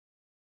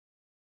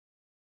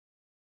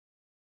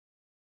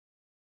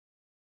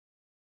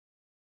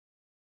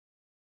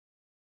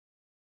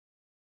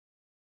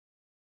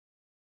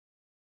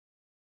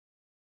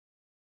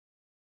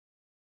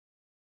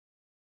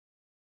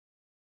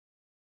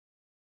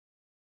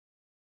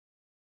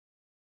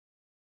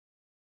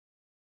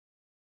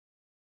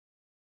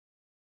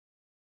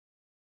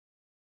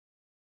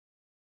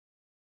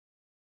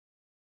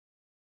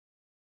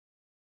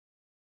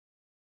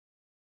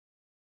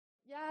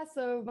Yeah,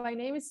 so my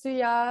name is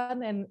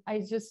SueYeon, and I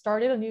just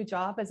started a new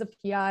job as a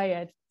PI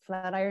at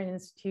Flatiron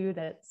Institute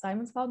at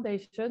Simons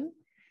Foundation,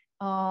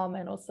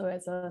 and also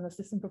as an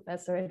assistant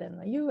professor at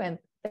NYU. And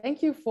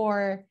thank you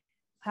for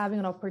having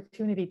an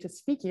opportunity to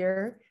speak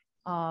here.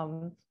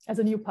 As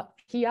a new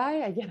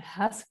PI, I get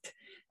asked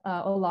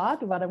a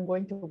lot what I'm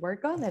going to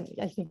work on, and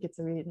I think it's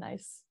a really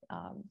nice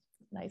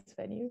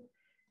venue.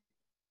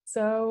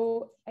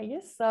 So I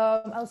guess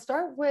I'll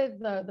start with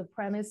the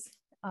premise.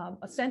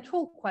 A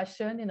central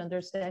question in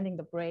understanding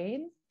the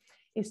brain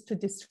is to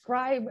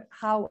describe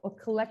how a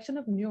collection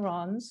of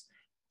neurons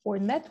or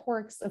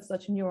networks of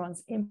such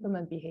neurons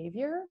implement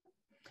behavior.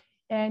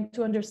 And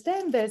to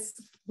understand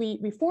this,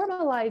 we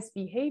formalize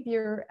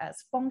behavior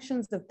as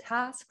functions of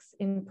tasks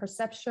in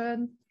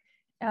perception,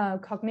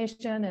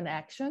 cognition, and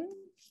action.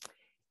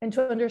 And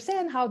to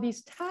understand how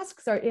these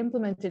tasks are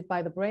implemented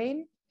by the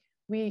brain,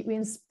 we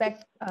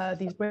inspect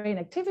these brain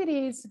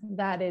activities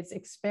that is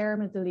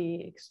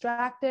experimentally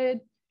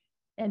extracted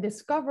and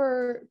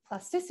discover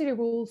plasticity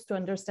rules to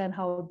understand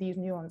how these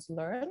neurons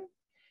learn.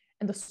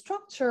 And the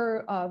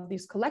structure of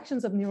these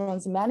collections of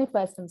neurons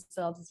manifest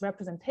themselves as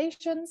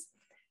representations,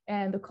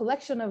 and the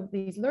collection of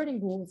these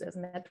learning rules as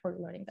network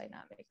learning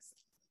dynamics.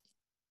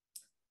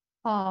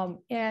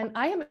 And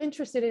I am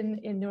interested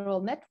in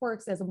neural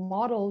networks as a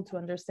model to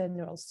understand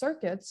neural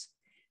circuits,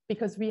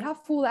 because we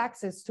have full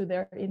access to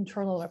their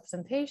internal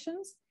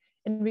representations,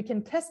 and we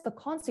can test the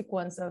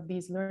consequence of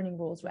these learning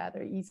rules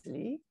rather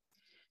easily.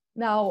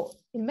 Now,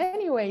 in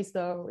many ways,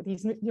 though,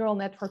 these neural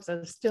networks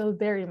are still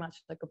very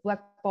much like a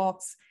black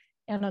box,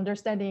 and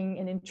understanding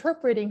and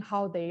interpreting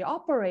how they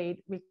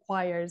operate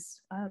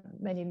requires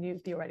many new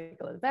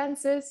theoretical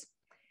advances.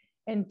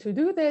 And to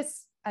do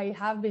this, I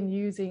have been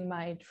using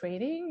my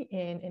training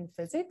in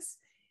physics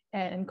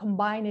and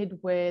combine it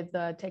with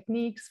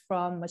techniques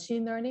from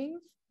machine learning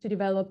to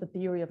develop the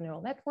theory of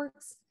neural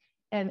networks.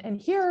 And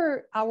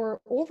here,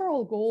 our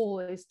overall goal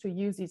is to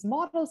use these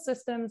model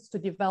systems to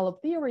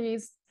develop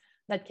theories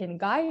that can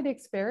guide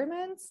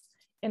experiments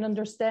and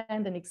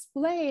understand and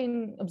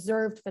explain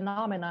observed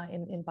phenomena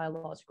in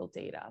biological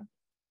data.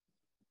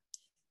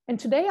 And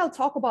today I'll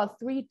talk about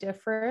three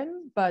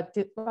different but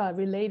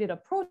related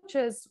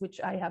approaches which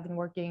I have been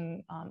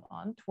working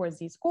on towards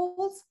these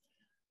goals.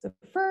 The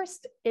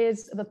first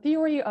is the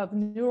theory of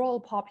neural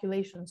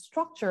population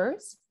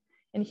structures.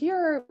 And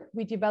here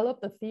we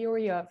develop the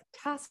theory of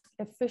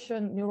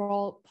task-efficient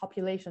neural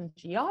population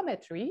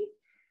geometry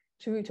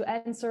to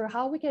answer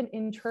how we can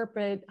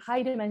interpret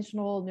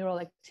high-dimensional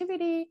neural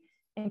activity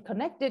and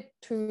connect it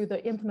to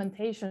the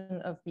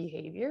implementation of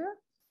behavior.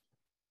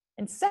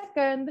 And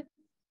second,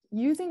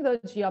 using the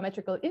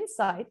geometrical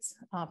insights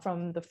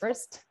from the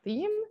first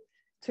theme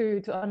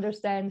to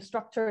understand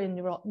structure in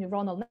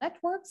neuronal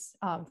networks,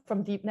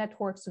 from deep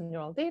networks to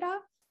neural data.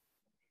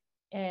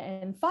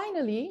 And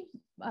finally,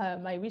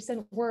 my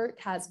recent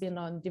work has been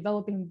on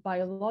developing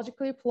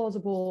biologically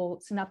plausible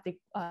synaptic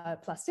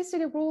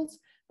plasticity rules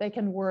that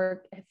can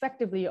work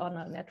effectively on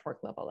a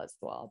network level as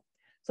well.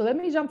 So let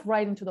me jump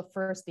right into the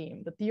first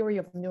theme, the theory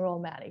of neural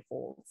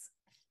manifolds.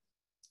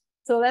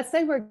 So let's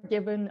say we're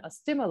given a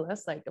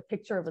stimulus, like a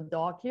picture of a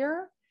dog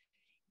here,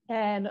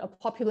 and a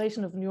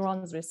population of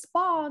neurons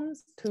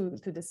responds to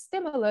the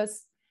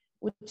stimulus,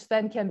 which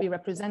then can be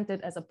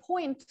represented as a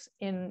point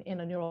in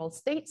a neural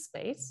state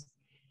space.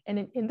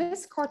 And in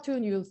this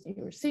cartoon,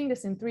 you're seeing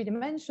this in 3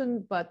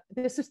 dimensions, but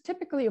this is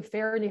typically a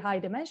fairly high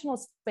dimensional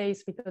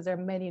space because there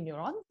are many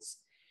neurons.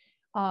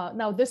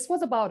 Now, this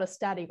was about a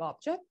static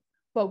object,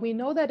 but we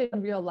know that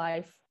in real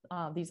life,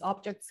 these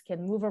objects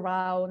can move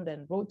around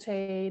and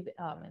rotate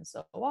and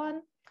so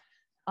on.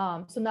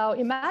 So now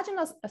imagine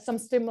some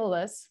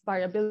stimulus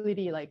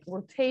variability like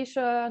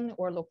rotation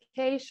or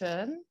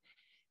location.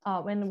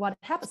 When what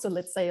happens, so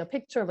let's say a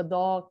picture of a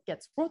dog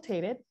gets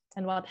rotated,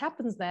 and what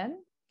happens then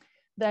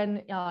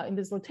in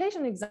this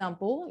rotation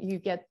example, you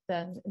get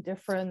then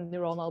different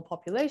neuronal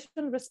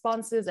population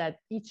responses at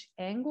each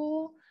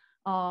angle,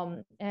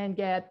 and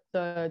get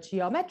the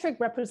geometric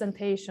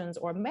representations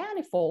or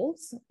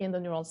manifolds in the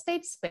neural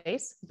state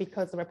space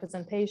because the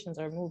representations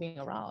are moving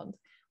around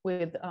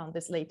with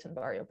these latent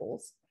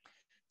variables.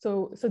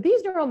 So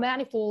these neural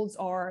manifolds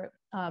are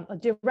a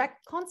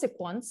direct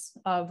consequence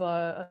of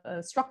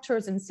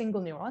structures in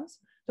single neurons.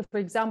 So for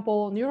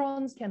example,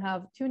 neurons can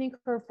have tuning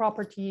curve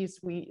properties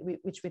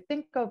which we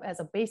think of as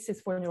a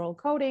basis for neural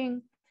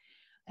coding.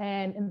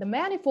 And the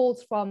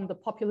manifolds from the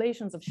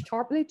populations of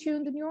sharply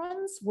tuned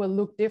neurons will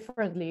look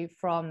differently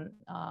from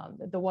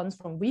the ones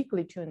from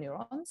weakly tuned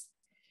neurons.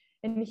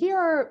 And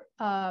here,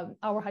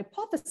 our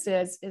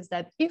hypothesis is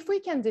that if we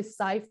can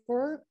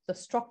decipher the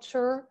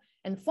structure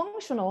and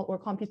functional or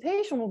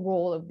computational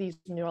role of these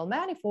neural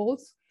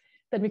manifolds,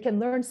 then we can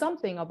learn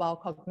something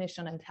about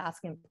cognition and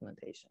task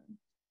implementation.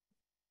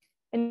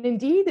 And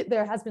indeed,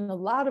 there has been a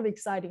lot of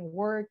exciting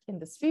work in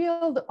this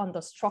field on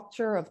the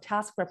structure of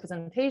task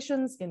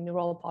representations in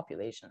neural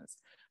populations,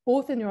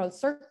 both in neural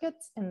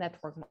circuits and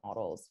network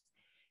models.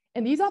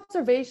 And these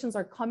observations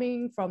are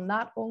coming from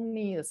not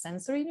only the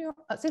sensory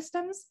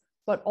systems,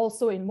 but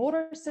also in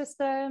motor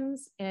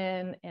systems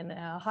and in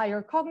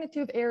higher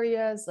cognitive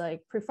areas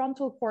like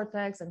prefrontal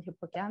cortex and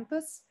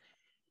hippocampus.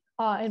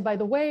 And by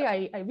the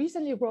way, I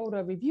recently wrote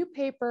a review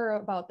paper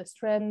about this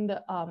trend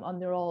on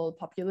neural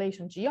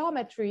population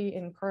geometry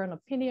in Current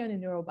Opinion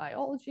in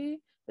Neurobiology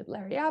with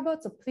Larry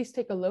Abbott. So please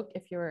take a look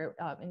if you're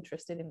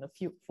interested in the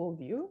full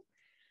view.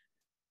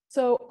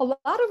 So a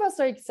lot of us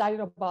are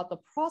excited about the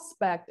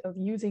prospect of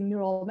using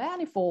neural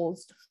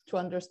manifolds to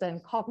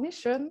understand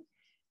cognition.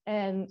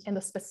 And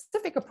the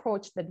specific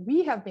approach that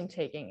we have been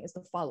taking is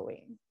the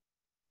following.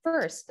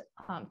 First,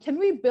 can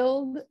we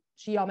build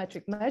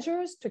geometric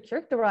measures to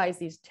characterize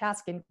these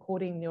task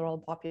encoding neural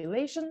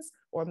populations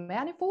or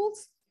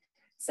manifolds?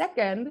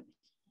 Second,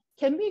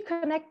 can we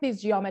connect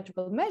these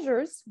geometrical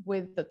measures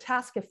with the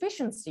task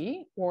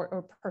efficiency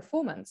or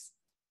performance?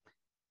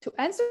 To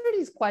answer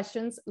these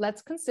questions,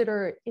 let's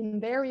consider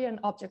invariant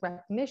object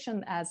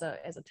recognition as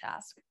a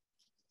task.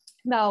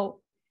 Now,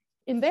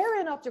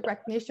 invariant object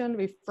recognition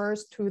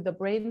refers to the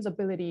brain's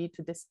ability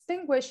to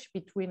distinguish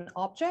between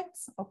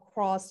objects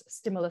across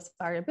stimulus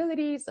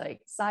variabilities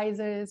like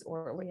sizes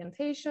or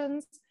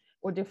orientations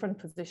or different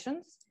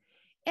positions.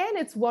 And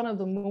it's one of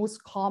the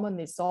most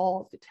commonly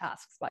solved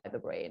tasks by the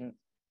brain.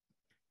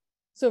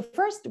 So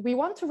first, we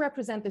want to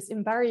represent this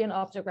invariant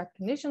object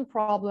recognition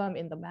problem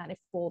in the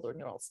manifold or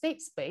neural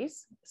state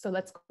space. So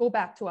let's go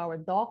back to our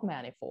dog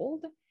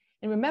manifold.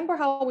 And remember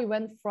how we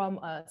went from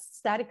a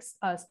static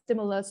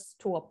stimulus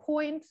to a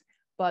point,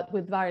 but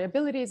with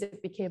variabilities,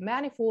 it became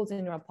manifolds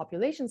in neural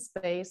population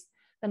space.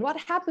 Then what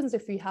happens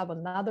if we have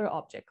another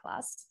object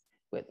class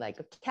with like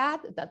a cat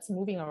that's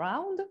moving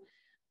around?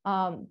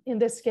 In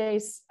this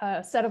case,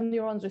 a set of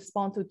neurons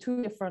respond to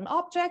two different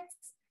objects,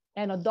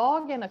 and a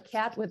dog and a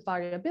cat with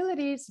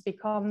variabilities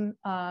become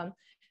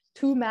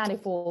two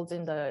manifolds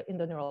in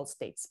the neural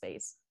state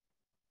space.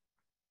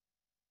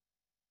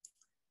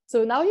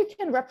 So now you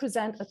can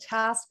represent a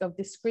task of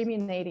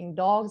discriminating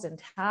dogs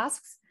and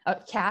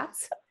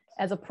cats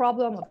as a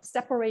problem of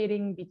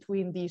separating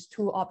between these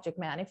two object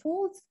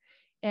manifolds.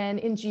 And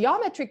in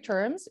geometric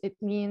terms, it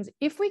means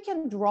if we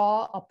can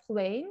draw a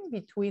plane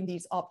between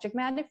these object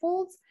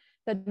manifolds,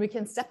 then we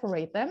can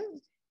separate them.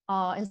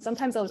 And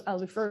sometimes I'll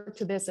refer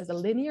to this as a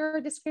linear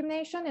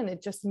discrimination, and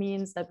it just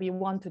means that we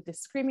want to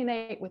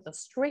discriminate with a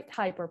straight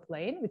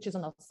hyperplane, which is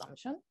an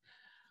assumption.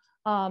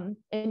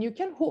 And you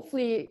can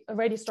hopefully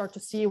already start to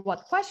see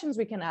what questions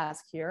we can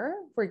ask here.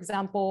 For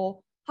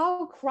example,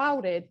 how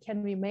crowded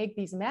can we make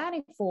these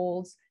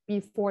manifolds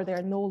before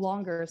they're no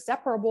longer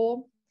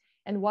separable?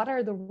 And what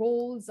are the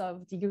roles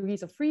of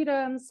degrees of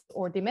freedoms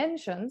or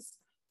dimensions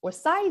or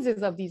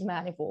sizes of these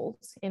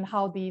manifolds in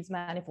how these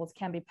manifolds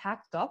can be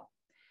packed up?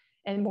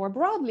 And more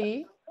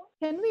broadly,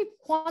 can we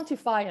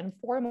quantify and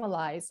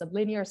formalize the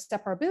linear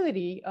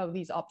separability of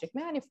these object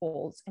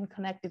manifolds and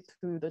connect it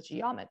to the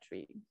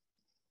geometry?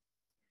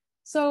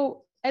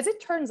 So as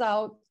it turns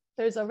out,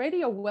 there's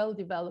already a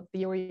well-developed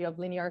theory of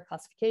linear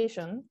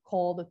classification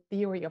called the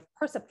theory of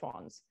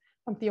perceptrons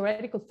from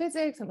theoretical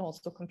physics and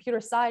also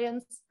computer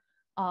science.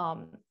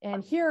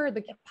 And here,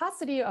 the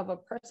capacity of a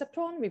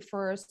perceptron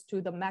refers to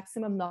the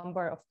maximum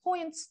number of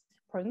points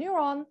per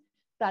neuron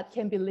that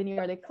can be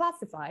linearly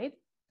classified.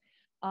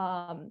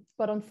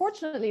 But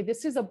unfortunately,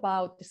 this is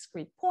about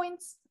discrete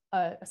points,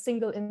 a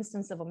single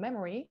instance of a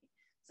memory.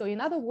 So in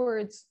other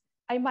words,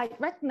 I might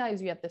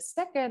recognize you at this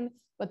second,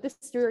 but this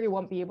theory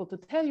won't be able to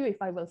tell you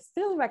if I will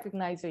still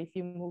recognize you if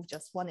you move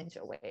just 1 inch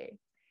away.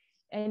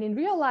 And in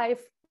real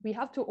life, we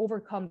have to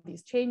overcome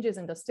these changes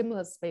in the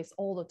stimulus space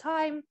all the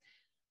time.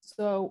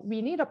 So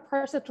we need a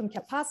perceptron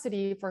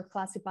capacity for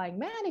classifying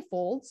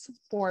manifolds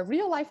for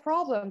real life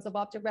problems of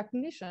object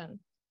recognition,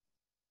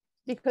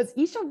 because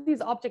each of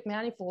these object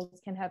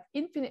manifolds can have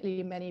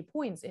infinitely many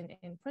points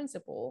in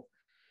principle.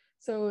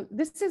 So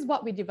this is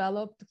what we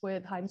developed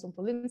with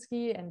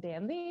Heimson-Polinsky and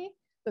Dan Lee,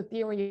 the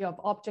theory of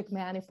object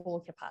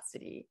manifold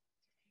capacity,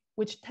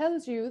 which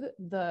tells you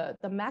the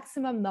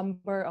maximum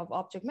number of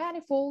object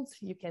manifolds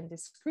you can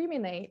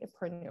discriminate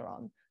per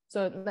neuron.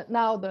 So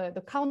now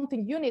the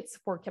counting units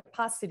for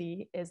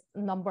capacity is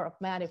number of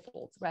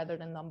manifolds rather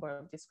than number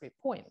of discrete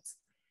points.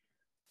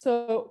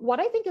 So what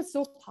I think is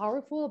so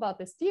powerful about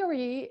this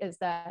theory is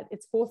that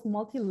it's both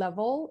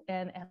multi-level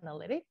and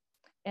analytic.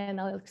 And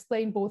I'll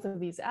explain both of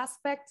these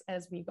aspects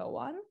as we go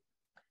on.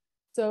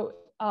 So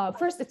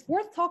first, it's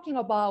worth talking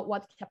about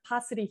what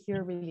capacity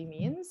here really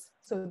means.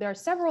 So there are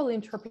several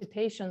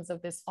interpretations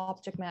of this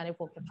object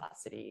manifold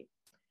capacity.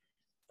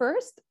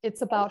 First,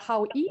 it's about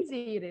how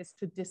easy it is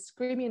to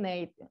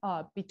discriminate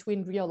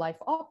between real life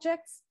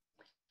objects.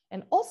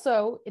 And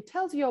also, it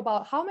tells you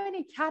about how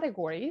many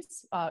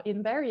categories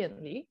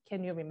invariantly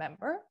can you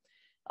remember.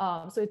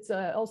 So it's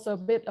also a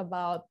bit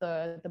about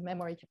the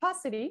memory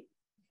capacity.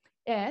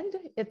 And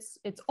it's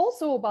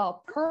also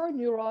about per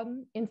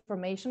neuron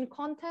information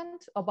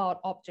content about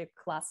object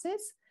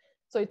classes.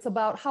 So it's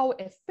about how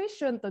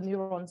efficient the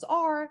neurons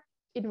are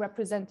in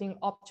representing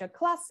object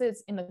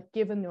classes in a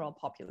given neural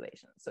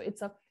population. So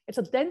it's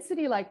a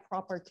density-like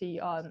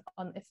property on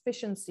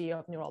efficiency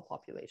of neural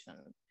population.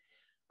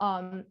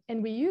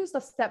 And we used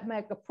a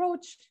step-back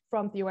approach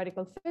from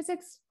theoretical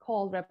physics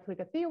called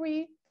replica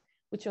theory,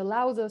 which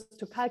allows us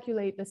to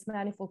calculate this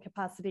manifold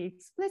capacity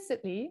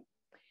explicitly.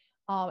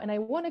 And I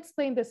won't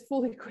explain this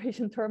full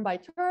equation term by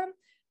term,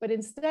 but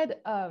instead,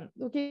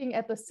 looking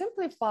at the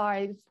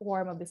simplified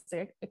form of this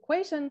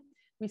equation,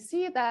 we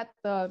see that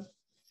the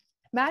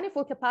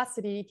manifold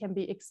capacity can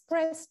be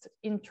expressed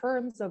in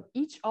terms of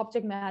each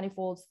object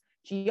manifold's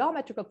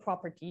geometrical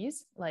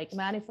properties, like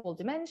manifold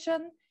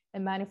dimension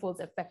and manifold's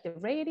effective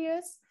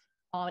radius,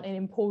 on an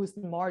imposed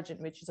margin,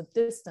 which is a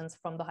distance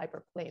from the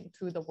hyperplane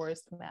to the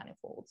worst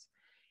manifolds.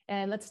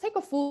 And let's take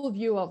a full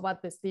view of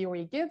what this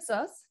theory gives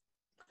us.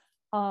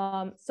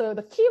 So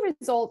the key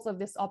results of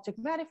this object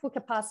manifold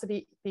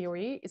capacity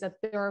theory is that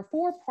there are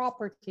 4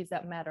 properties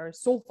that matter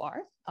so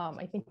far.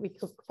 I think we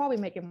could probably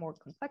make it more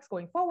complex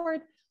going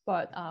forward,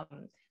 but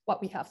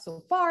what we have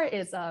so far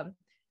is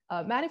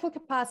manifold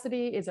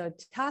capacity is a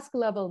task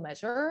level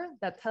measure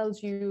that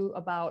tells you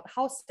about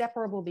how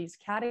separable these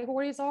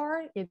categories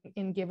are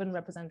in given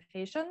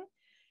representation,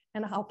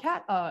 and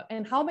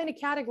how many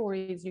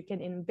categories you can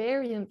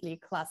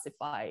invariantly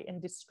classify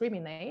and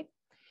discriminate.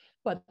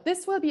 But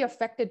this will be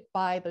affected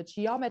by the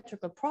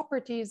geometrical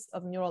properties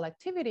of neural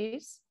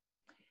activities.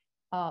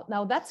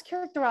 Now that's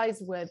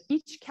characterized with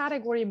each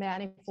category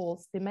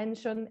manifold's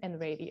dimension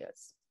and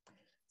radius.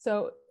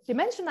 So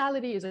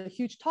dimensionality is a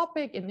huge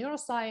topic in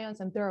neuroscience,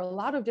 and there are a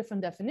lot of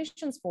different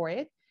definitions for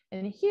it.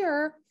 And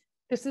here,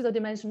 this is a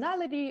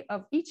dimensionality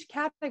of each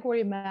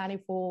category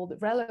manifold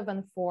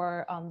relevant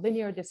for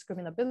linear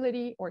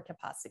discriminability or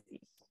capacity.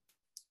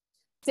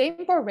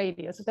 Same for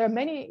radius. There are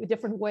many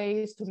different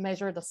ways to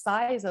measure the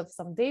size of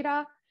some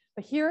data,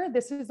 but here,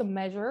 this is a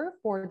measure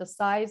for the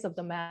size of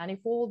the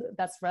manifold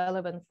that's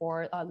relevant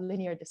for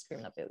linear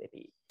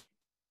discriminability.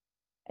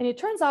 And it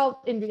turns out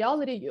in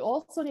reality, you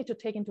also need to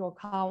take into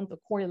account the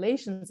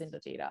correlations in the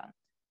data.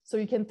 So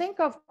you can think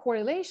of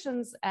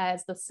correlations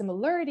as the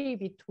similarity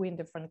between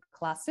different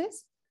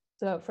classes.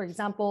 So for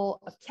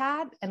example, a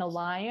cat and a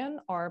lion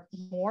are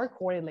more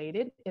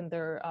correlated in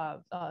their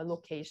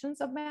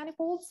locations of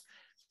manifolds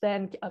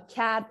than a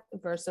cat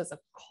versus a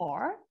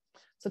car.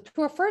 So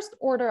to a first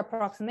order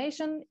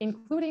approximation,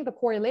 including the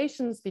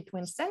correlations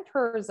between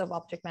centers of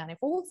object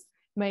manifolds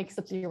makes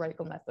the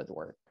theoretical method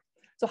work.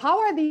 So how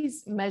are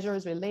these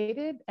measures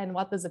related, and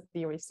what does the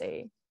theory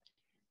say?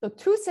 The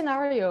 2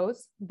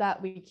 scenarios that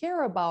we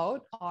care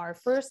about are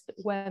first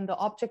when the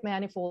object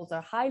manifolds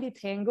are highly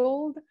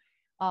tangled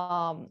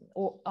and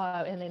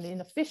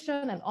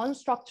inefficient and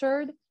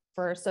unstructured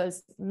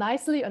versus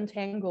nicely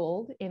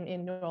untangled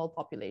in neural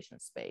population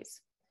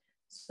space.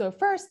 So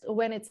first,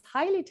 when it's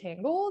highly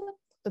tangled,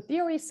 the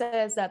theory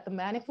says that the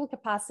manifold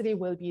capacity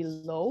will be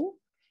low,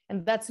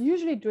 and that's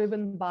usually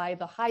driven by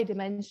the high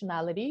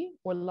dimensionality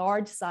or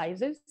large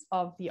sizes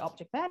of the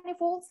object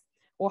manifolds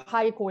or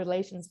high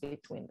correlations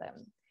between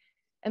them.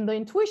 And the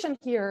intuition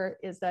here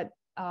is that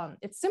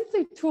it's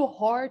simply too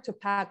hard to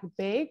pack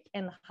big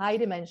and high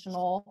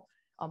dimensional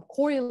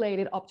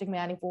correlated object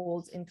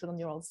manifolds into the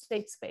neural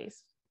state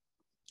space.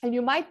 And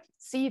you might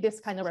see this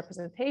kind of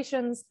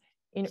representations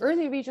in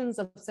early regions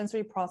of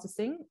sensory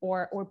processing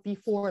or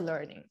before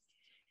learning.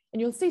 And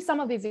you'll see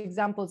some of these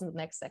examples in the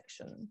next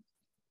section.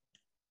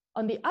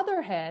 On the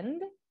other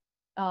hand,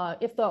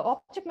 if the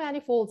object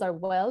manifolds are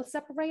well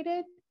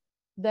separated,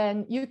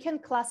 then you can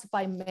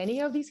classify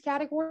many of these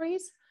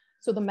categories.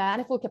 So the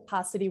manifold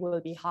capacity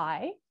will be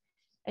high.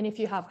 And if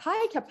you have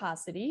high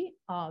capacity,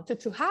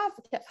 to have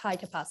high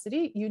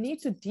capacity, you need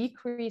to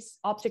decrease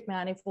object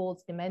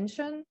manifolds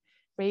dimension,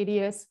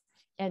 radius,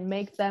 and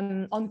make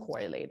them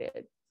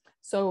uncorrelated.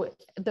 So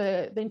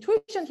the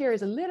intuition here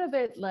is a little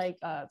bit like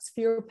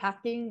sphere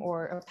packing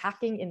or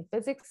packing in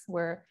physics,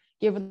 where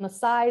given the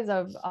size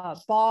of a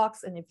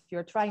box, and if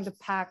you're trying to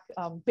pack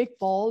big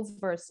balls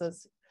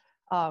versus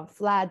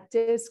flat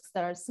disks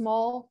that are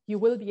small, you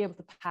will be able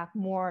to pack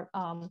more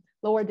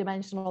lower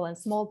dimensional and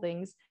small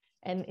things.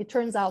 And it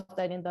turns out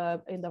that in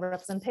the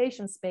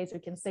representation space, we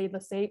can say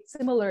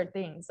similar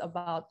things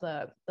about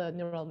the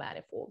neural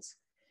manifolds.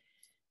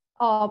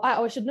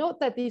 I should note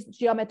that these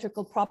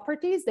geometrical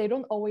properties, they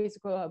don't always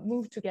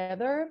move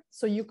together.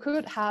 So you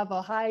could have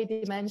a high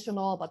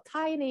dimensional but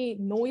tiny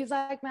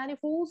noise-like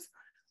manifolds,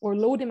 or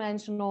low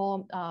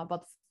dimensional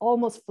but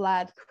almost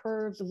flat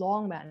curved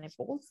long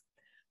manifolds.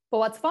 But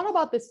what's fun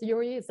about this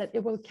theory is that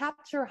it will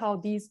capture how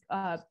these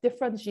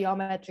different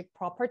geometric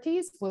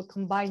properties will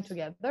combine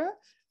together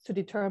to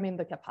determine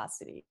the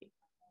capacity.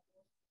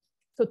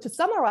 So to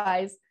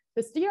summarize,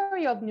 this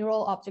theory of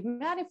neural object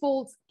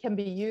manifolds can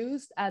be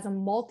used as a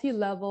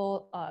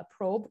multi-level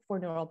probe for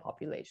neural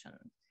population.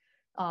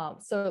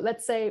 So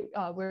let's say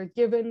we're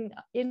given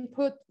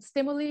input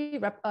stimuli,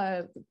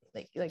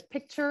 like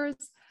pictures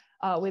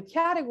with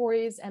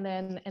categories, and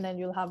then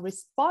you'll have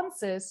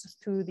responses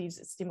to these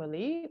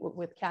stimuli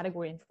with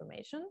category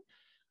information.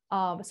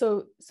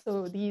 So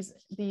these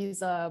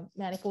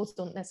manifolds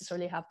don't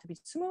necessarily have to be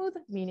smooth,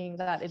 meaning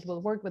that it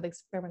will work with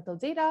experimental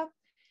data.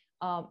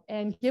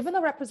 And given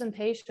a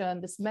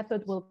representation, this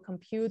method will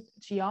compute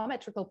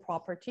geometrical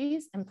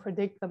properties and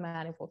predict the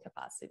manifold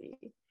capacity.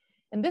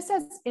 And this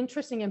has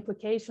interesting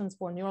implications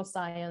for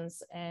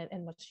neuroscience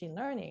and machine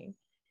learning.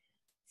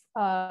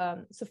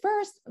 So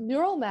first,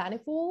 neural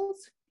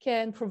manifolds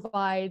can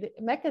provide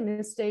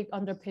mechanistic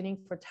underpinning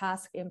for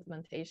task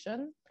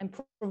implementation and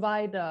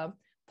provide a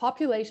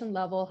population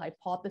level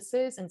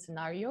hypothesis and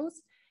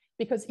scenarios,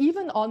 because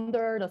even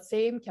under the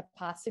same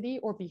capacity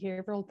or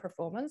behavioral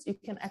performance, you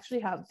can actually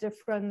have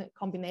different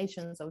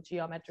combinations of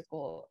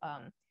geometrical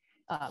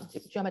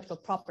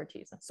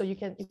properties. So you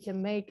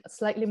can make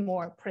slightly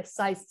more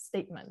precise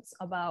statements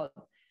about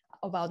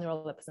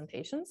neural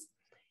representations.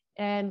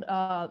 And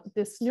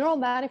this neural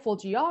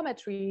manifold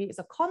geometry is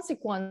a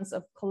consequence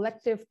of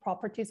collective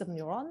properties of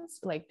neurons,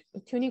 like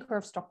tuning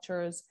curve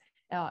structures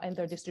and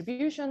their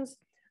distributions.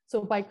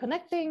 So by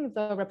connecting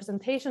the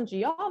representation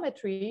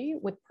geometry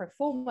with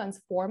performance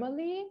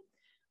formally,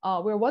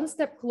 we're one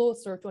step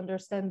closer to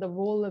understand the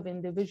role of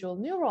individual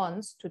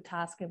neurons to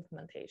task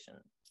implementation.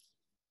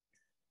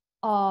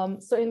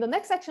 So in the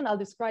next section, I'll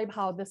describe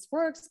how this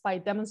works by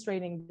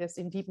demonstrating this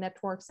in deep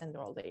networks and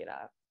neural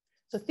data.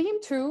 So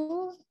theme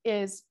 2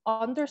 is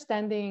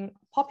understanding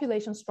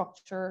population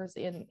structures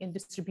in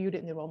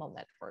distributed neuronal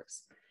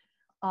networks.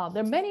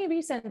 There are many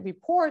recent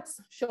reports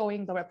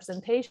showing the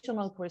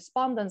representational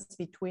correspondence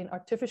between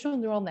artificial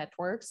neural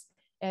networks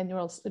and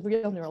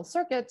real neural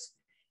circuits.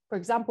 For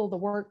example, the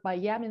work by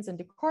Yamins and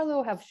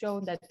DiCarlo have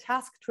shown that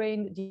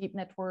task-trained deep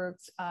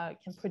networks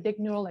can predict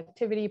neural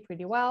activity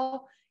pretty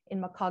well in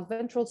macaque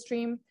ventral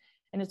stream.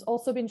 And it's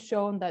also been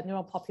shown that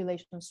neural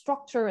population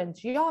structure and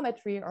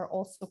geometry are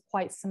also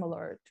quite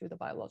similar to the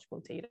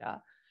biological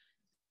data.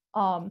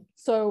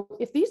 So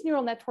if these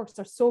neural networks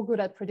are so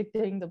good at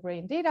predicting the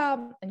brain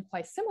data and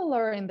quite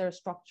similar in their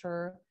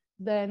structure,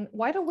 then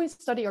why don't we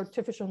study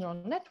artificial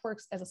neural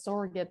networks as a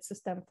surrogate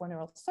system for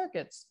neural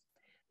circuits?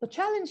 The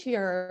challenge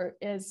here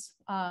is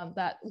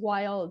that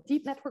while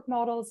deep network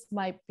models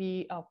might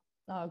be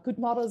good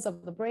models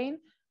of the brain,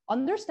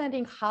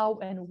 understanding how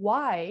and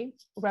why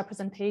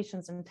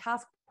representations and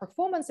task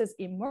performances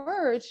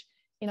emerge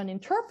in an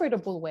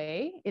interpretable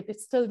way, it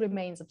still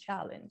remains a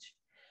challenge.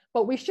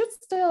 But we should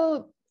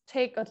still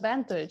take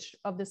advantage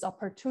of this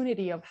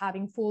opportunity of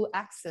having full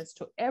access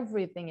to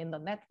everything in the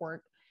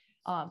network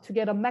to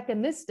get a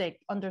mechanistic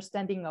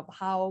understanding of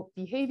how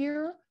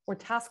behavior or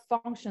task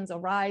functions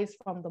arise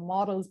from the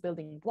model's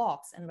building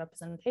blocks and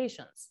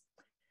representations.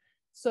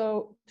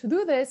 So to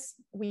do this,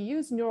 we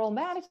use neural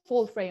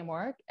manifold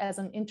framework as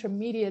an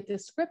intermediate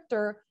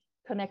descriptor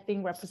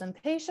connecting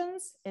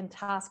representations and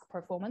task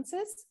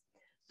performances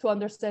to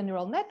understand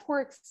neural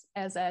networks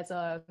as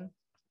a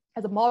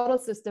model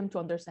system to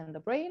understand the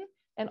brain,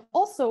 and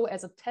also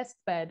as a test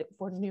bed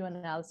for new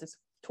analysis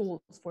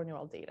tools for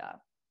neural data.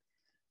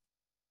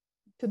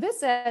 To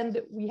this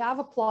end, we have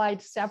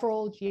applied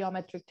several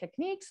geometric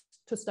techniques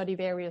to study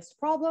various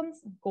problems,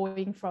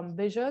 going from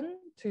vision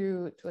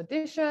to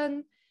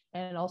addition,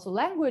 and also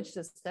language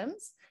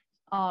systems.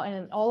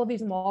 And all of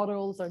these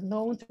models are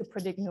known to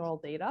predict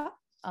neural data.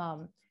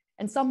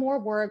 And some more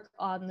work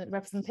on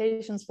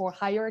representations for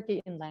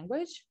hierarchy in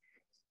language,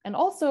 and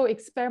also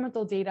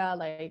experimental data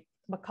like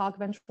macaque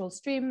ventral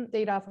stream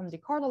data from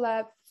DiCarlo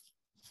lab,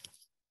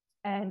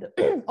 and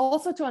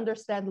also to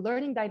understand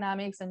learning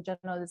dynamics and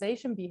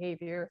generalization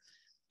behavior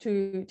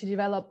to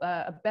develop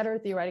a better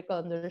theoretical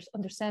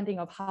understanding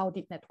of how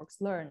deep networks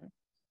learn.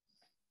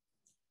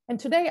 And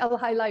today I'll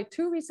highlight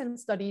two recent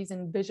studies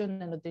in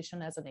vision and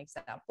addition as an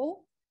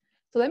example.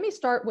 So let me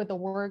start with the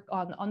work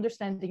on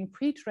understanding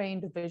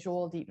pre-trained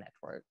visual deep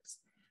networks.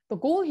 The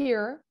goal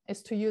here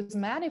is to use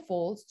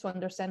manifolds to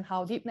understand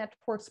how deep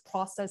networks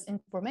process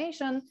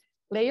information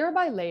layer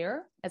by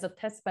layer as a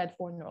test bed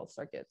for neural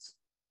circuits.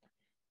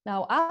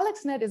 Now,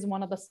 AlexNet is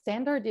one of the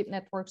standard deep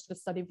networks to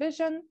study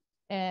vision,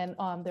 and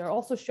they're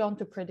also shown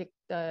to predict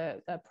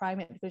the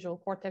primate visual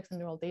cortex and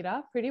neural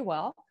data pretty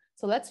well.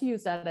 So let's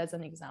use that as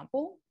an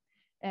example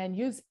and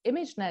use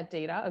ImageNet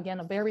data, again,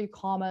 a very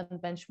common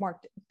benchmark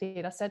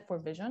data set for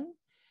vision.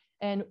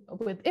 And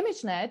with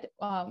ImageNet,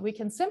 we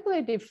can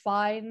simply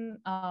define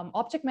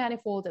object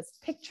manifolds as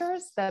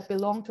pictures that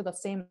belong to the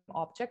same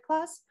object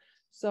class.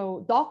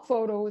 So dog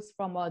photos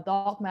from a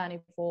dog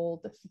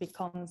manifold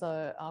becomes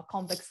a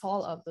convex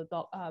hull of the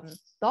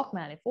dog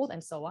manifold,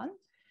 and so on.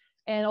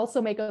 And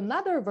also make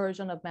another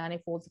version of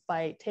manifolds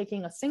by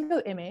taking a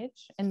single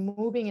image and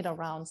moving it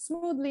around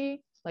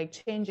smoothly, like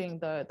changing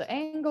the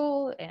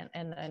angle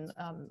and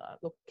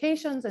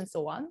locations and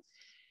so on.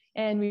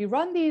 And we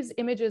run these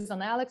images on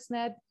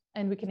AlexNet,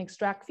 and we can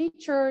extract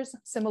features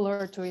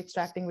similar to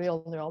extracting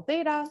real neural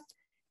data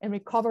and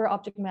recover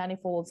object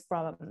manifolds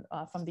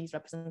from these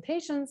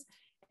representations.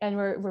 And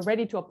we're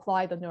ready to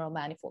apply the neural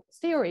manifolds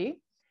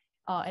theory.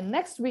 And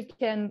next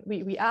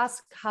we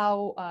ask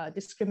how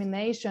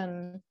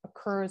discrimination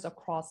occurs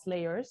across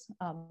layers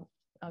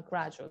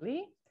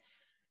gradually.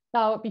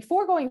 Now,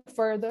 before going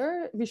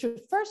further, we should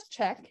first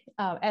check,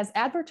 as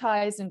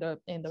advertised in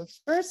the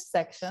first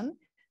section,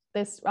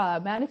 this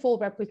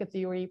manifold replica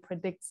theory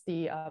predicts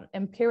the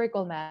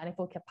empirical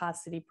manifold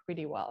capacity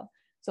pretty well.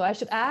 So I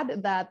should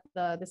add that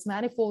this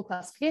manifold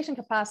classification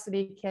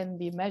capacity can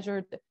be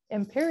measured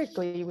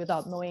empirically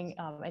without knowing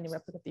any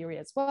replica theory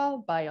as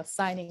well, by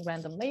assigning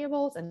random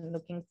labels and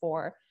looking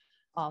for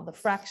the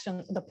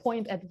fraction, the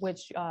point at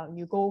which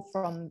you go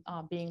from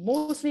being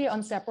mostly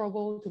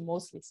inseparable to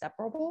mostly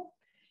separable.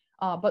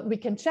 But we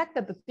can check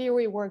that the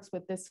theory works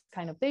with this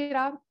kind of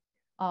data,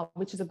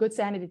 which is a good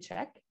sanity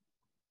check.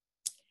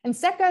 And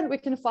second, we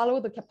can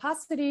follow the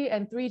capacity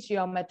and 3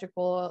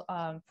 geometrical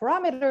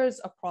parameters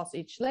across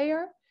each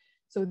layer.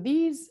 So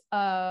these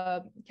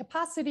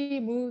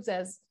capacity moves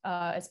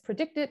as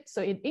predicted.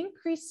 So it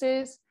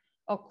increases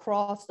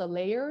across the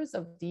layers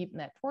of deep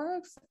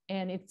networks.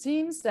 And it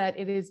seems that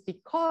it is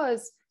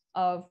because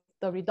of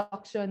the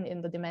reduction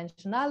in the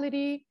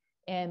dimensionality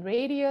and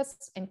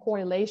radius and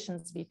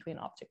correlations between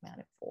object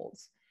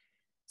manifolds.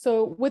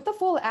 So with the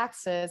full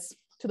access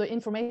to the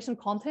information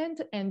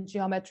content and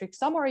geometric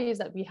summaries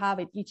that we have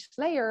at each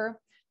layer,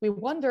 we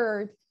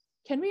wondered,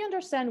 can we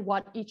understand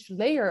what each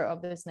layer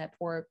of this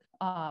network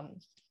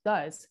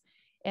does?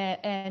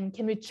 And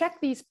can we check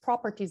these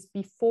properties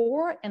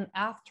before and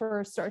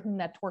after certain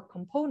network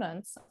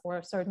components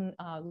or certain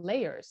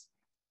layers?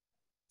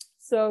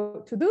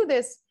 So to do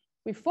this,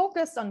 we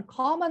focused on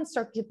common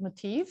circuit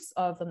motifs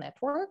of the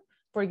network.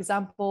 For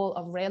example,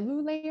 a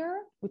ReLU layer,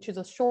 which is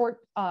a short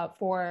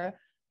for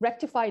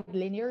rectified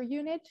linear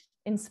unit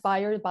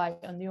inspired by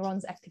a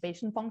neuron's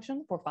activation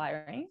function for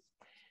firing,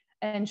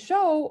 and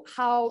show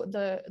how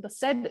the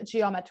said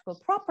geometrical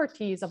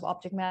properties of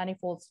object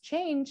manifolds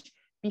change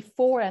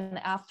before and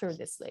after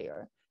this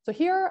layer. So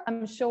here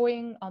I'm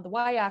showing on the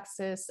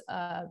y-axis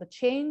the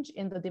change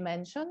in the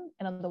dimension,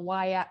 and on the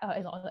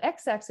on the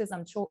x-axis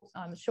I'm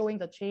showing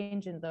the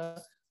change in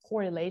the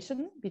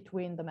correlation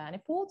between the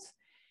manifolds.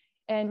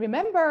 And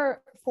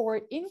remember,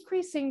 for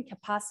increasing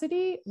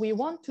capacity, we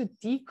want to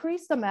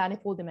decrease the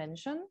manifold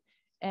dimension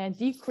and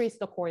decrease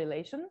the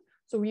correlation.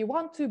 So we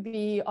want to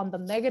be on the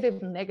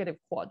negative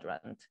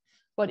quadrant.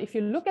 But if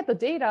you look at the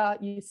data,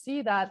 you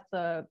see that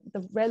the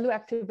ReLU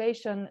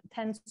activation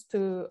tends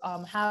to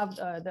have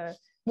the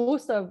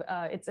most of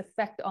its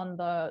effect on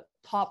the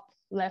top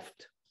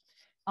left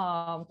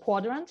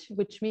quadrant,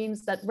 which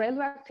means that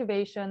ReLU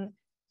activation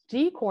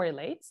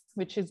decorrelates,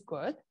 which is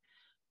good.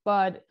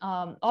 But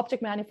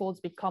object manifolds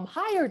become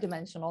higher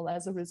dimensional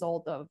as a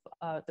result of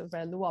the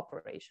ReLU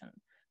operation.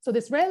 So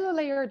this ReLU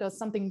layer does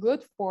something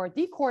good for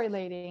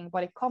decorrelating,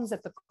 but it comes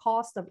at the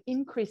cost of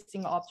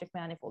increasing object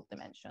manifold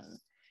dimension.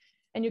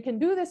 And you can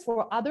do this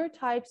for other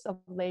types of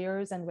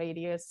layers and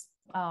radius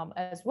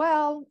as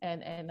well,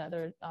 and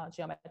other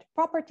geometric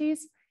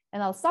properties.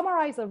 And I'll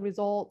summarize the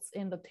results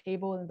in the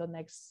table in the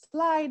next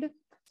slide.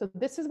 So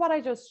this is what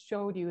I just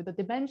showed you. The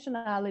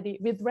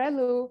dimensionality with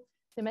ReLU,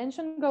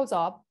 dimension goes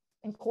up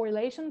and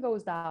correlation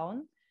goes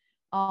down.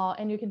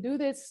 And you can do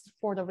this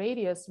for the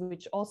radius,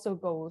 which also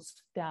goes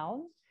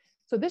down.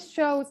 So this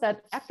shows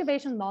that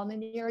activation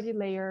nonlinearity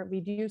layer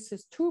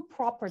reduces two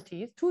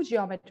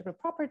geometrical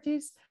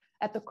properties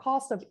at the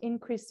cost of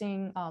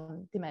increasing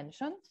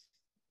dimension.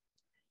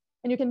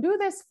 And you can do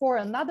this for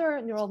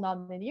another neural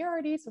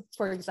nonlinearity. So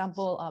for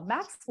example, a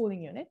max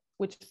pooling unit,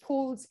 which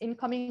pulls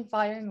incoming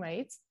firing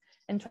rates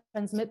and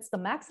transmits the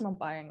maximum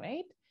firing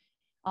rate.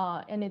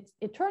 And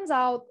it turns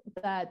out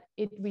that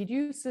it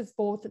reduces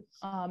both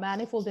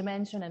manifold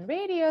dimension and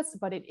radius,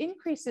 but it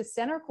increases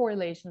center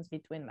correlations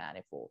between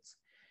manifolds.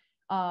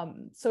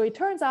 So it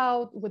turns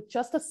out with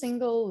just a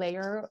single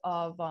layer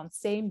of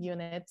same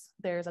units,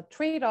 there's a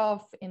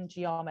trade-off in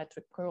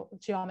geometric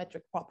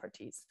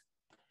properties.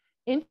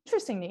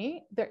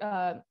 Interestingly, there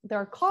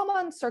are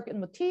common circuit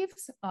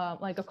motifs,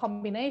 like a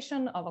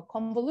combination of a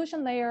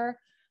convolution layer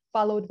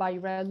followed by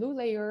ReLU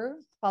layer,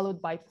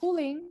 followed by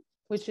pooling,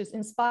 which is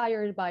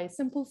inspired by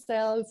simple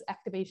cells,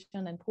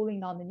 activation, and pooling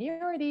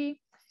nonlinearity.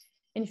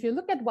 And if you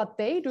look at what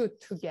they do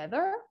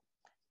together,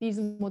 these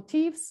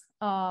motifs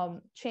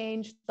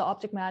change the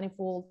object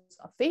manifolds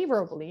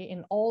favorably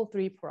in all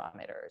 3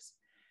 parameters.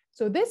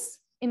 So this,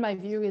 in my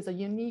view, is a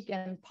unique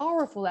and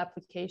powerful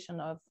application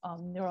of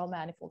neural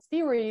manifolds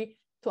theory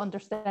to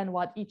understand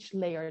what each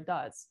layer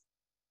does.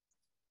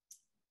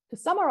 To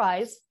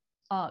summarize,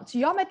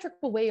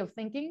 geometrical way of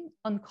thinking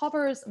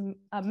uncovers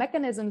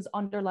mechanisms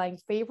underlying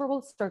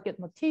favorable circuit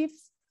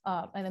motifs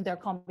and their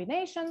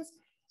combinations,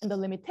 and the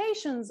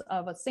limitations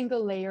of a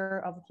single layer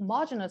of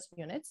homogeneous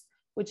units,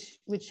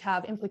 which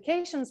have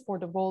implications for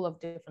the role of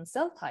different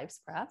cell types,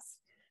 perhaps.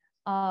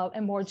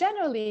 And more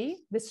generally,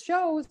 this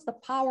shows the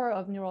power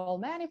of neural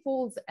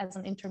manifolds as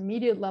an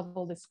intermediate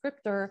level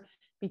descriptor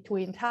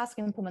between task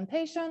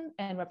implementation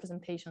and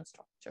representation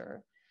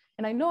structure.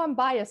 And I know I'm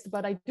biased,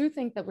 but I do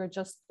think that we're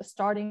just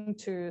starting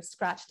to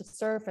scratch the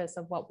surface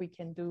of what we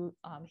can do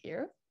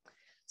here.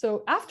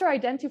 So after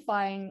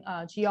identifying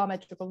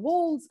geometrical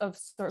roles of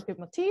circuit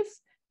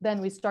motifs, then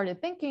we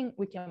started thinking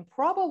we can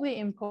probably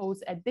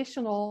impose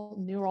additional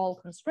neural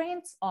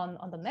constraints on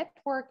the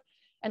network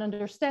and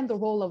understand the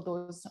role of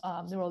those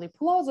neurally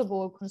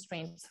plausible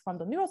constraints from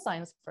the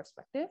neuroscience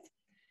perspective.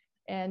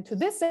 And to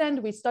this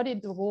end, we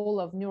studied the role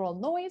of neural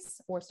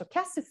noise or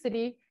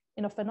stochasticity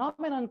in a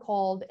phenomenon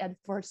called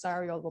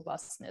adversarial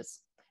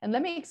robustness. And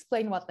let me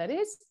explain what that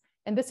is.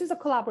 And this is a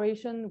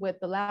collaboration with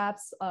the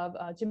labs of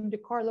Jim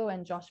DiCarlo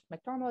and Josh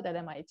McDermott at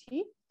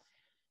MIT.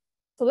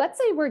 So let's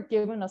say we're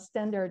given a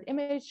standard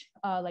image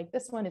like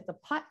this one. It's a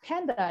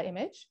panda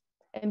image.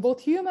 And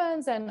both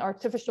humans and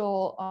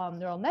artificial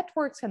neural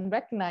networks can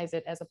recognize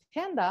it as a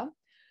panda.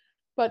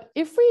 But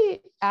if we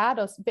add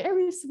a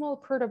very small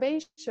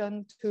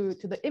perturbation to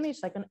the image,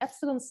 like an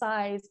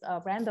epsilon-sized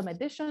random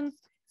addition,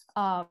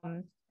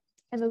 and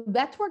the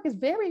network is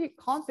very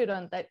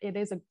confident that it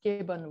is a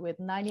gibbon with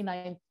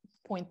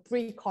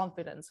 99.3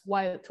 confidence,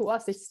 while to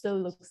us it still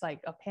looks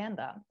like a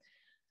panda.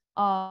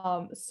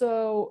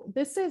 So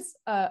this is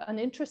an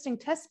interesting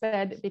test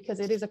bed because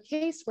it is a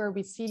case where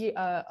we see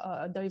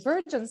a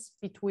divergence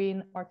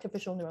between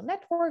artificial neural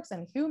networks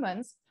and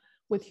humans,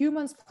 with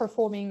humans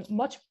performing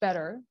much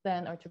better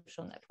than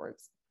artificial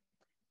networks.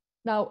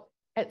 Now,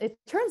 it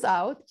turns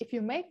out if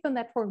you make the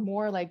network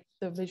more like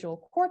the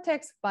visual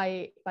cortex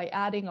by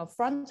adding a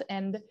front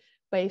end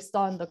based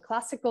on the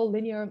classical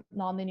linear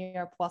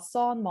nonlinear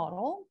Poisson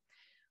model,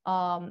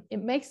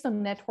 it makes the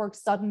network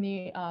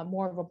suddenly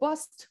more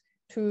robust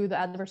to the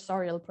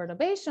adversarial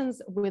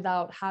perturbations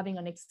without having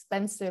an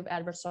expensive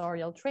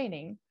adversarial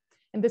training.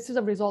 And this is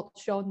a result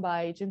shown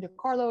by Jim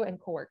DiCarlo and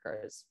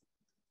coworkers.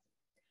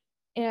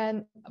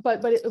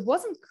 But it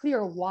wasn't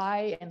clear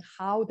why and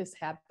how this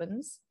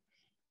happens.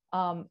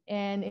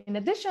 And in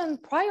addition,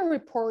 prior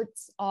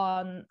reports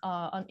in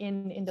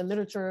the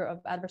literature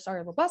of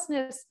adversarial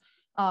robustness,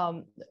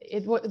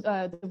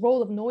 the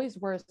role of noise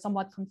were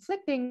somewhat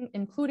conflicting,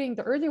 including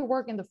the earlier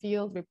work in the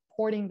field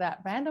reporting that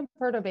random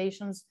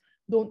perturbations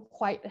don't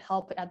quite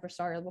help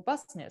adversarial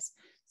robustness.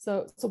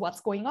 So what's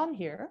going on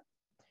here?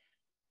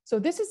 So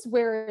this is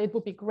where it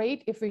would be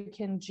great if we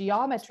can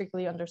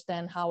geometrically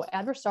understand how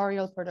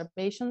adversarial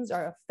perturbations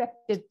are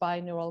affected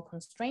by neural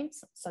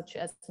constraints, such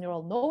as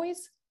neural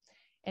noise.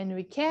 And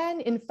we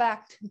can, in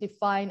fact,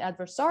 define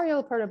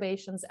adversarial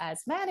perturbations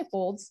as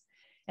manifolds.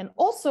 And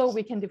also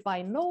we can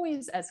define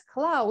noise as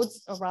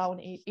clouds around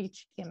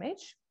each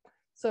image.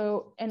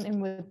 So,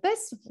 and with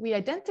this, we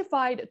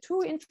identified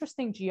two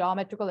interesting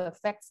geometrical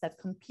effects that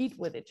compete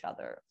with each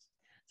other.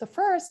 So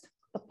first,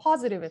 the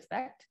positive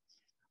effect.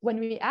 When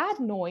we add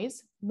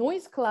noise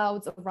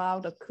clouds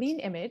around a clean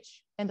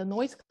image and the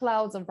noise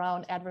clouds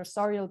around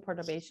adversarial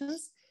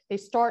perturbations, they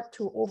start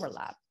to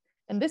overlap.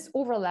 And this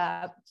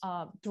overlap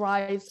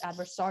drives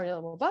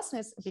adversarial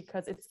robustness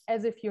because it's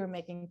as if you're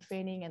making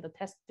training and the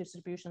test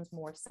distributions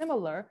more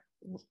similar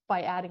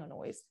by adding a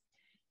noise.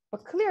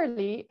 But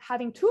clearly,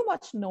 having too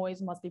much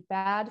noise must be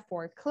bad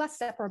for class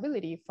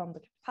separability from the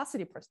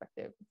capacity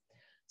perspective.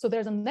 So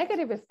there's a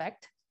negative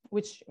effect,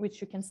 which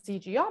you can see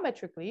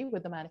geometrically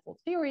with the manifold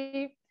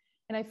theory.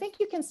 And I think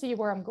you can see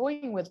where I'm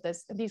going with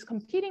this. These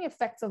competing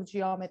effects of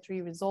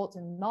geometry result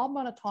in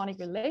non-monotonic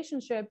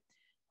relationship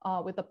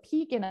with a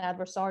peak in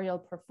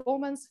adversarial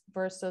performance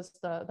versus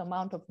the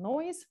amount of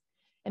noise.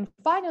 And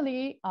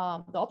finally,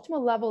 the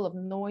optimal level of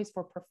noise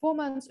for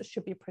performance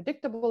should be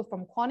predictable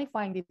from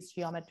quantifying these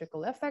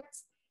geometrical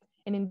effects.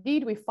 And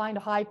indeed, we find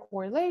a high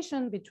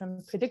correlation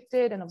between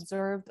predicted and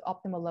observed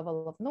optimal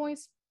level of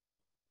noise.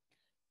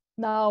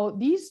 Now,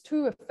 these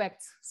two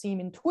effects seem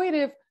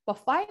intuitive, but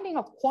finding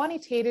a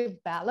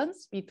quantitative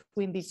balance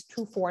between these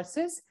two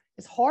forces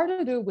is hard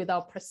to do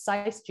without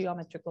precise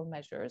geometrical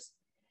measures.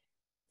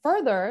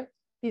 Further,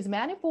 these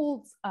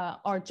manifolds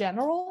are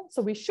general,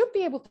 so we should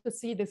be able to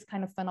see this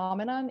kind of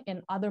phenomenon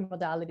in other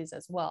modalities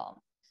as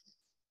well.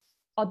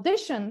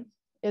 Audition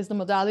is the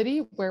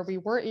modality where we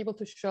were able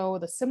to show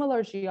the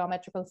similar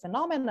geometrical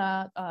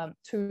phenomena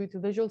to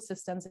visual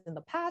systems in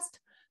the past.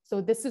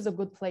 So this is a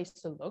good place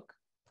to look.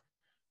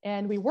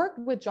 And we worked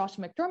with Josh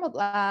McDermott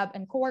lab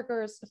and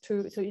coworkers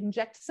to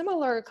inject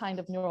similar kind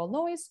of neural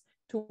noise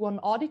to an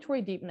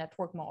auditory deep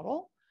network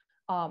model,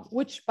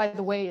 which, by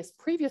the way, is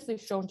previously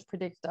shown to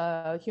predict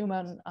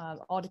human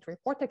auditory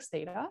cortex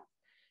data.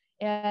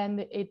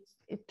 And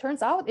it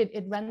turns out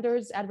it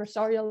renders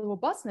adversarial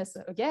robustness,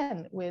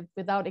 again,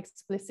 without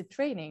explicit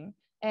training.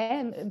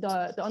 And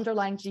the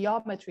underlying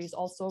geometry is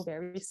also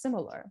very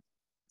similar.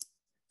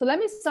 So let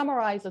me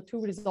summarize the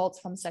two results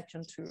from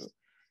section 2.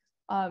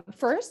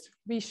 First,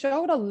 we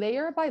showed a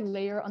layer by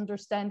layer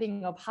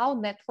understanding of how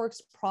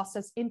networks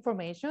process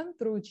information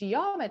through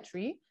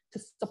geometry to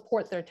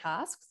support their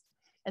tasks.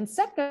 And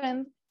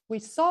second, we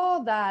saw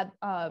that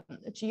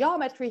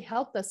geometry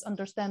helped us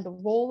understand the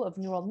role of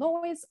neural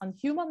noise on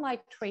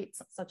human-like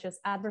traits such as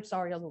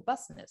adversarial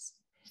robustness.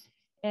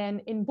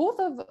 And in both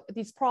of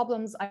these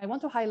problems, I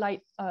want to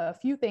highlight a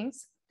few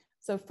things.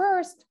 So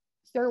first,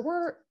 there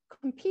were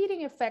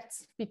competing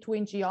effects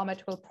between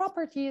geometrical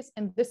properties,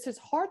 and this is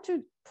hard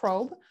to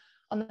probe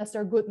unless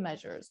there are good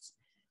measures.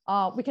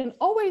 We can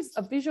always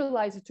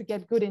visualize it to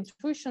get good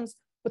intuitions,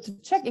 but to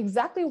check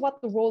exactly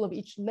what the role of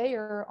each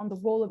layer on the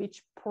role of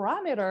each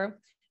parameter,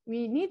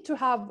 we need to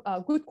have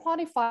good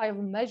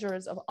quantifiable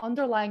measures of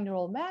underlying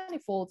neural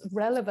manifolds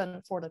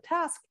relevant for the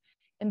task.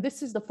 And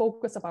this is the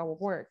focus of our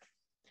work.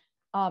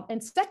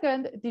 And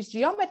second, these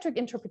geometric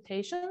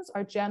interpretations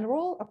are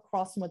general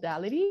across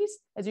modalities,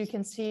 as you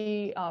can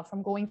see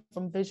from going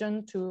from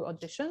vision to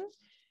audition.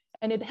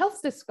 And it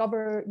helps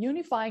discover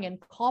unifying and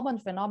common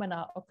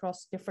phenomena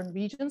across different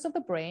regions of the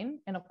brain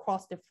and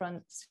across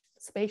different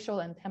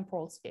spatial and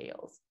temporal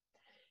scales.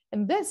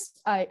 And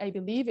this, I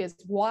believe, is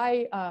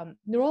why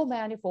neural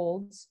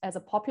manifolds as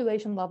a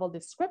population level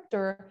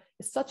descriptor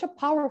is such a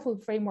powerful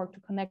framework to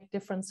connect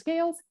different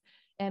scales.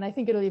 And I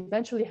think it'll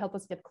eventually help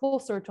us get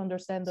closer to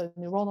understand the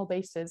neuronal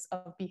basis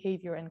of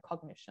behavior and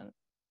cognition.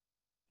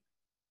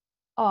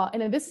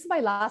 And then this is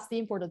my last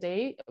theme for the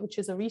day, which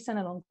is a recent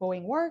and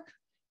ongoing work.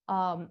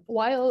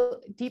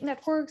 While deep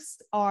networks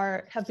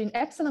have been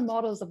excellent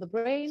models of the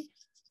brain,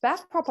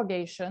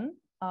 backpropagation,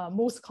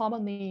 most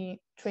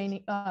commonly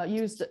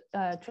used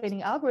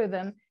training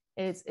algorithm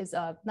is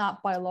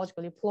not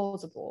biologically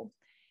plausible.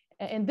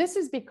 And this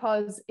is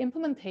because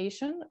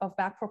implementation of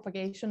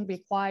backpropagation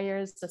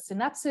requires the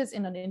synapses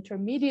in an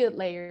intermediate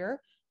layer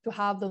to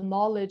have the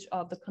knowledge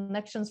of the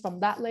connections from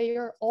that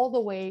layer all the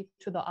way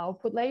to the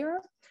output layer,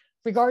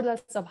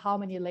 regardless of how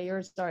many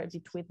layers are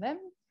between them.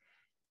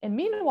 And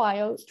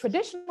meanwhile,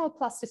 traditional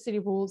plasticity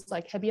rules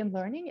like Hebbian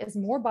learning is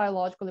more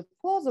biologically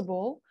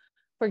plausible.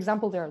 For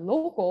example, they're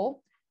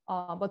local,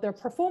 but their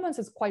performance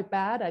is quite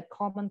bad at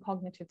common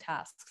cognitive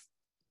tasks.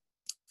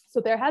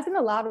 So there has been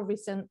a lot of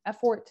recent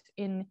effort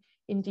in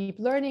deep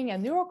learning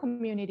and neural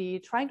community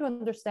trying to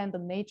understand the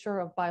nature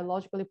of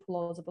biologically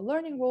plausible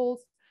learning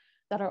rules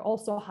that are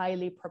also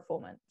highly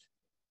performant.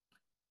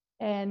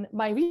 And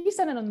my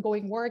recent and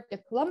ongoing work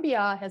at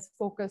Columbia has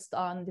focused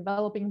on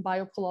developing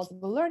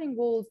bioplausible learning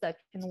rules that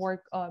can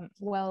work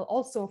well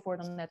also for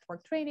the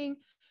network training,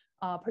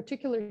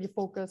 particularly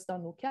focused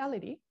on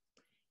locality.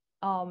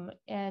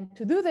 And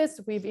to do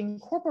this, we've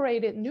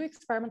incorporated new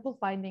experimental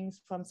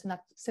findings from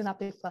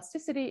synaptic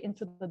plasticity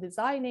into the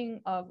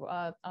designing of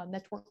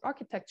network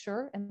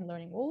architecture and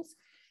learning rules.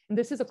 And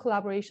this is a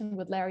collaboration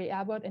with Larry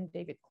Abbott and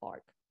David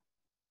Clark.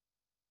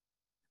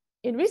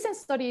 In recent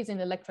studies in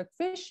electric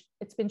fish,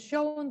 it's been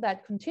shown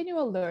that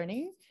continual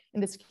learning, in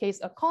this case,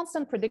 a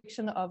constant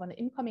prediction of an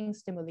incoming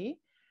stimuli,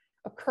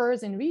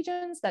 occurs in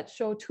regions that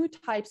show two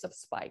types of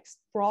spikes,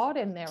 broad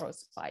and narrow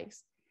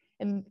spikes.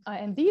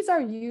 And these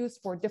are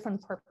used for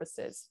different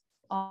purposes.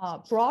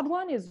 Broad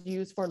one is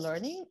used for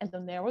learning, and the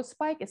narrow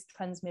spike is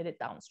transmitted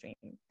downstream.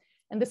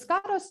 And this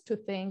got us to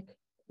think,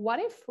 what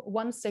if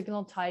one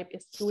signal type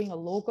is doing a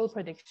local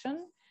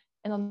prediction,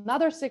 and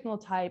another signal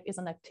type is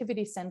an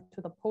activity sent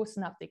to the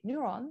postsynaptic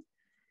neuron?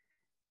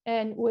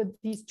 And with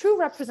these two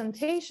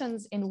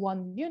representations in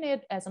one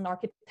unit as an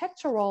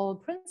architectural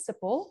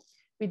principle,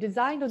 we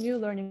designed a new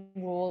learning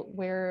rule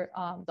where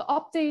the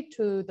update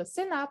to the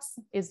synapse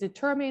is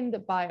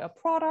determined by a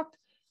product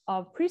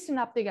of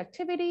presynaptic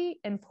activity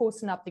and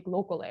postsynaptic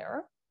local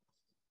error.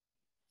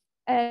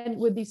 And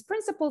with these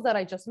principles that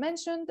I just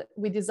mentioned,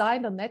 we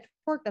designed a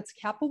network that's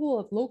capable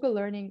of local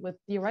learning with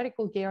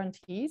theoretical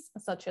guarantees,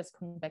 such as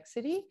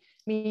convexity,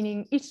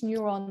 meaning each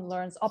neuron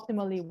learns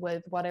optimally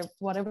with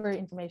whatever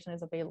information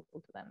is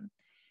available to them.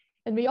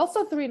 And we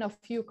also threw in a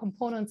few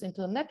components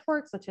into the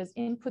network, such as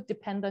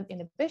input-dependent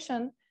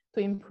inhibition to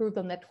improve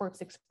the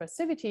network's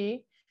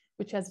expressivity,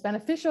 which has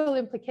beneficial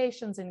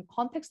implications in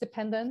context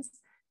dependence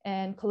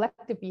and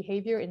collective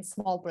behavior in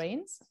small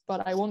brains,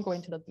 but I won't go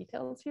into the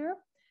details here.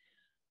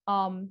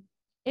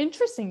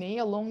 Interestingly,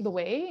 along the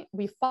way,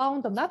 we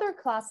found another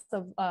class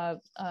of a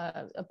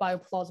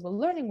bioplausible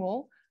learning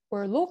rule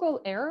where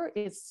local error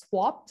is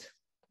swapped.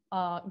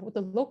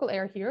 The local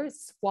error here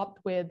is swapped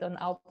with an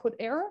output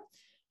error,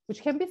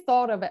 which can be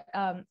thought of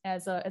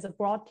as a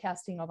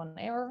broadcasting of an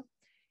error.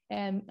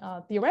 And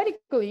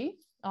theoretically,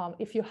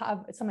 if you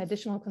have some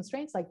additional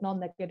constraints like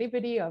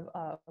non-negativity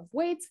of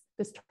weights,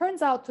 this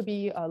turns out to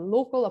be a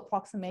local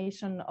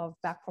approximation of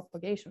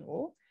backpropagation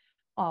rule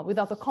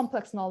without the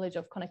complex knowledge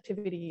of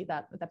connectivity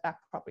that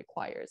backprop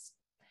requires.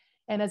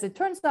 And as it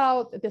turns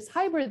out, this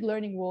hybrid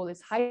learning rule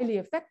is highly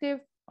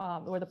effective,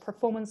 where the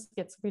performance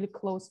gets really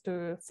close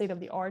to state of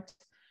the art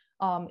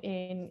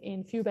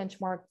in few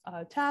benchmark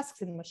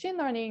tasks in machine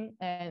learning.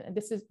 And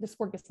this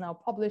work is now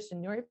published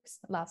in Neuroscience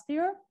last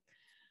year.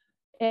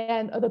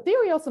 And the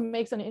theory also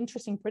makes an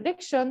interesting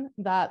prediction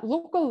that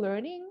local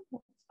learning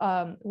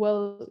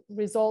will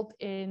result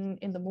in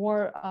the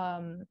more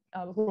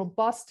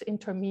robust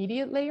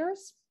intermediate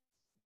layers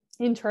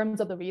in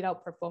terms of the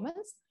readout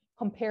performance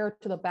compared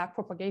to the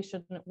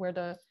backpropagation where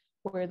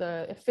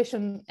the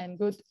efficient and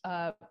good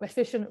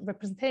efficient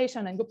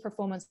representation and good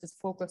performance is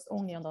focused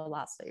only on the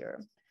last layer.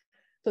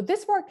 So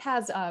this work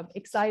has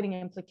exciting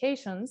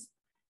implications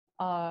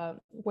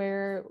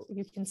where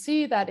you can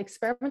see that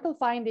experimental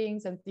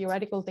findings and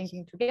theoretical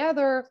thinking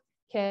together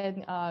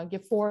can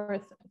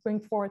bring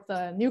forth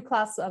a new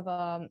class of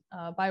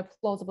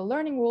bioplausible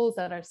learning rules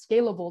that are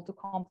scalable to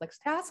complex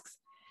tasks.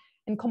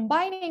 And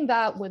combining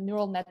that with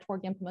neural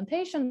network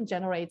implementation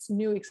generates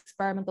new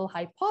experimental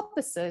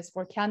hypotheses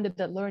for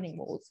candidate learning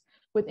rules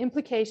with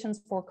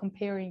implications for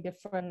comparing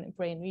different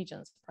brain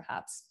regions,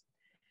 perhaps.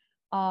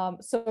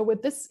 So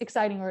with this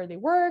exciting early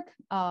work,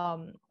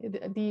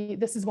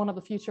 this is one of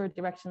the future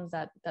directions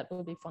that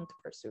will be fun to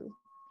pursue.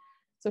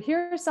 So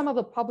here are some of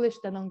the published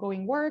and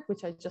ongoing work,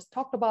 which I just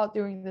talked about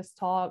during this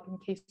talk, in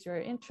case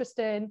you're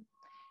interested.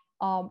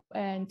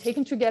 And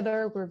taken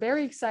together, we're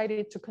very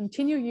excited to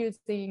continue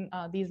using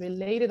these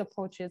related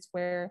approaches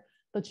where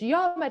the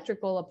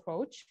geometrical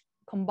approach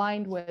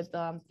combined with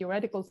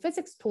theoretical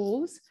physics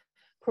tools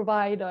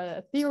provide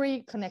a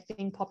theory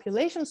connecting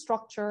population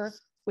structure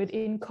with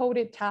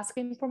encoded task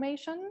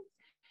information.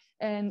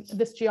 And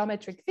this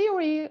geometric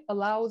theory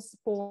allows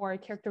for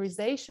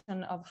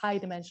characterization of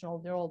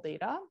high-dimensional neural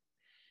data.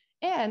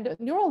 And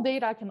neural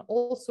data can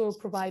also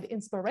provide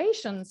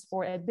inspirations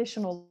for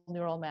additional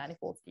neural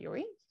manifold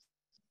theory.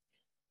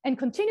 And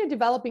continue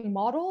developing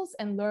models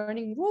and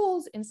learning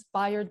rules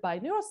inspired by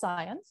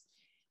neuroscience,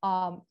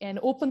 and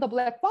open the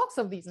black box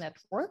of these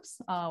networks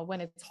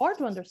when it's hard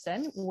to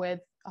understand with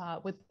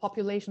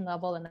population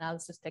level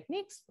analysis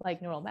techniques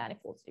like neural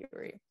manifold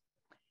theory.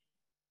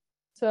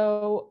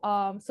 So,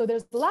 so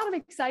there's a lot of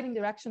exciting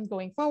directions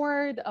going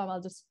forward.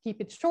 I'll just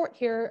keep it short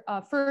here.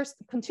 First,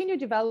 continue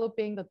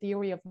developing the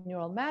theory of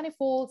neural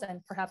manifolds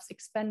and perhaps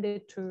expand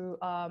it to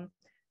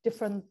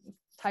different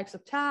types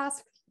of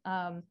tasks.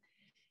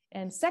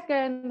 And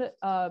second,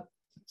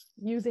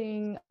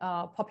 using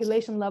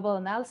population level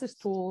analysis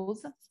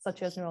tools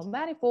such as neural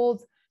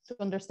manifolds to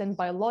understand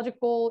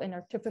biological and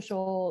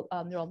artificial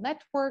neural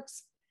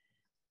networks.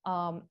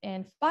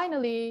 And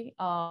finally,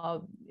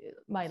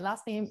 my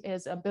last theme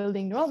is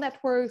building neural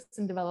networks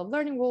and develop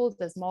learning rules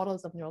as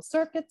models of neural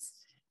circuits,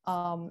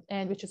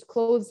 and which is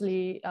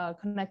closely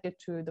connected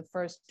to the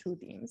first two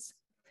themes.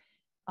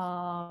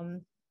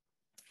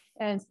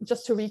 And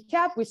just to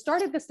recap, we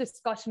started this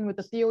discussion with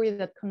the theory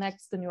that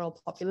connects the neural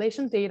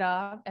population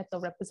data at the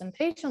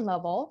representation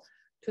level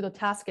to the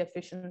task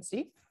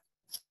efficiency.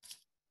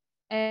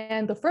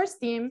 And the first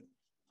theme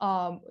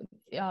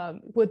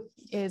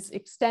is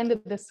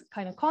extended this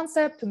kind of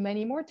concept to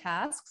many more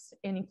tasks,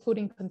 and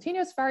including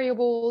continuous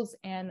variables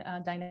and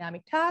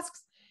dynamic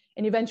tasks,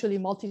 and eventually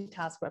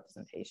multitask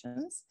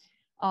representations.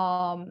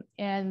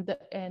 And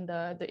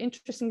the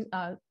interesting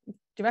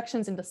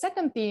directions in the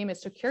second theme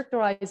is to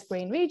characterize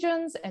brain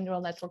regions and neural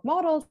network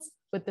models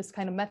with this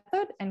kind of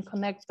method and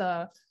connect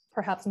the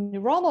perhaps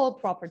neuronal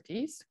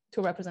properties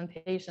to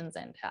representations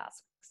and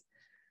tasks.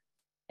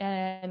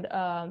 And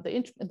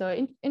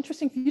the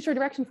interesting future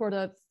direction for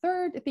the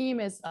third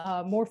theme is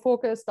more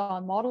focused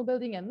on model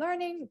building and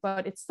learning,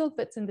 but it still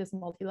fits in this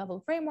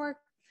multi-level framework.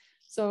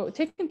 So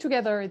taken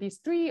together, these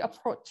three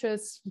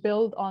approaches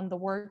build on the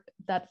work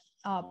that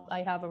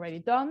I have already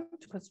done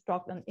to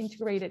construct an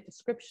integrated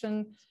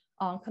description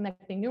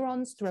connecting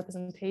neurons to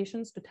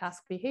representations to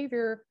task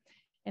behavior.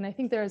 And I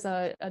think there's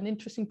an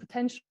interesting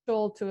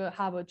potential to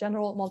have a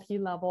general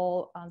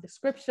multi-level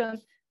description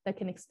that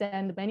can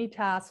extend many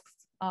tasks,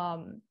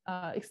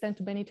 extend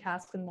to many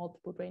tasks in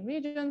multiple brain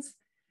regions.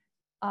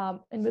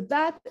 And with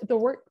that, the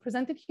work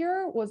presented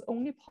here was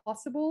only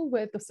possible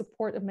with the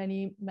support of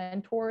many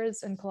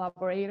mentors and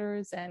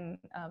collaborators and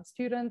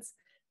students.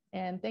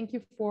 And thank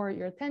you for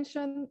your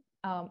attention.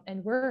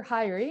 And we're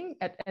hiring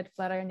at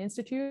Flatiron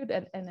Institute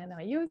and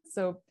NYU.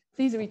 So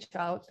please reach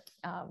out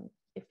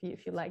if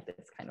you like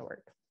this kind of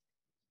work.